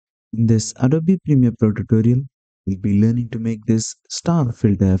In this Adobe Premiere Pro tutorial, we'll be learning to make this star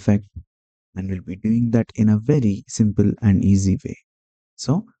filter effect, and we'll be doing that in a very simple and easy way.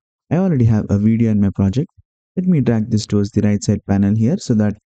 So, I already have a video in my project. Let me drag this towards the right side panel here so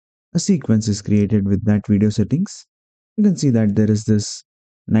that a sequence is created with that video settings. You can see that there is this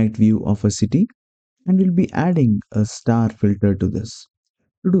night view of a city, and we'll be adding a star filter to this.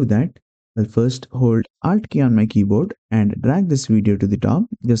 To do that, I'll first hold Alt key on my keyboard and drag this video to the top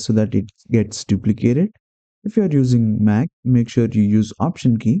just so that it gets duplicated. If you're using Mac, make sure you use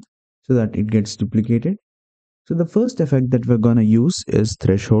Option key so that it gets duplicated. So the first effect that we're gonna use is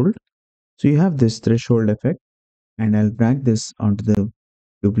threshold. So you have this threshold effect, and I'll drag this onto the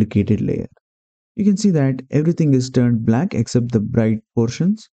duplicated layer. You can see that everything is turned black except the bright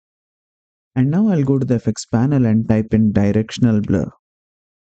portions. And now I'll go to the effects panel and type in directional blur.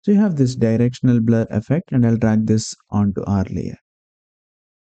 So you have this directional blur effect, and I'll drag this onto our layer.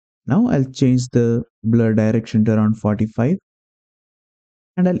 Now I'll change the blur direction to around 45,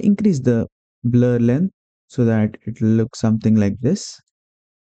 and I'll increase the blur length so that it will look something like this.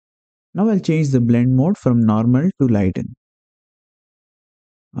 Now I'll change the blend mode from normal to lighten.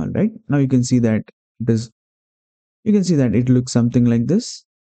 Alright, now you can see that it looks something like this.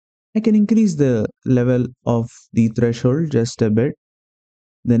 I can increase the level of the threshold just a bit.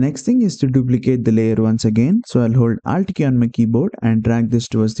 The next thing is to duplicate the layer once again. So I'll hold Alt key on my keyboard and drag this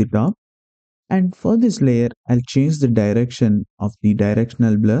towards the top. And for this layer, I'll change the direction of the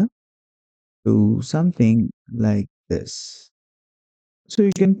directional blur to something like this. So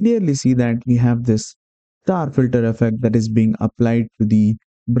you can clearly see that we have this star filter effect that is being applied to the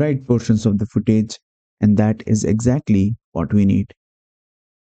bright portions of the footage, and that is exactly what we need.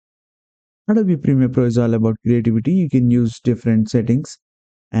 Adobe Premiere Pro is all about creativity. You can use different settings,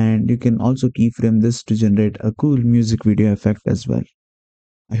 and you can also keyframe this to generate a cool music video effect as well.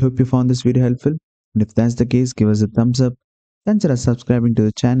 I hope you found this video helpful, and if that's the case, give us a thumbs up, consider subscribing to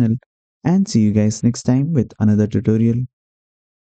the channel, and see you guys next time with another tutorial.